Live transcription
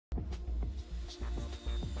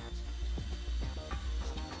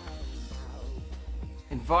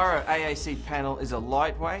Enviro AAC panel is a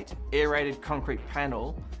lightweight, aerated concrete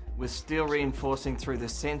panel with steel reinforcing through the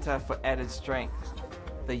centre for added strength.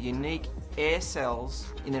 The unique air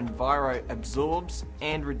cells in Enviro absorbs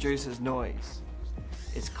and reduces noise.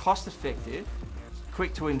 It's cost effective,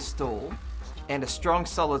 quick to install, and a strong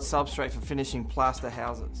solid substrate for finishing plaster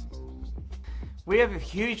houses. We have a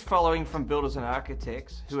huge following from builders and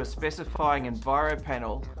architects who are specifying Enviro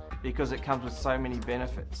panel because it comes with so many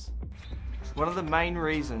benefits. One of the main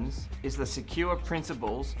reasons is the secure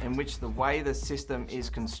principles in which the way the system is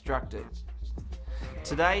constructed.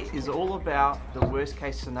 Today is all about the worst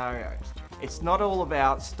case scenario. It's not all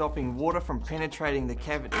about stopping water from penetrating the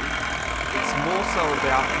cavity, it's more so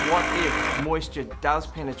about what if moisture does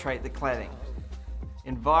penetrate the cladding.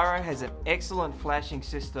 Enviro has an excellent flashing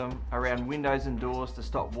system around windows and doors to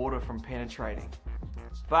stop water from penetrating.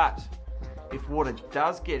 But if water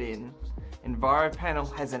does get in, Enviro panel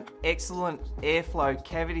has an excellent airflow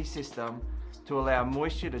cavity system to allow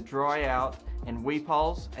moisture to dry out and weep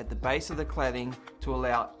holes at the base of the cladding to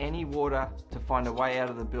allow any water to find a way out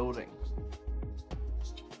of the building.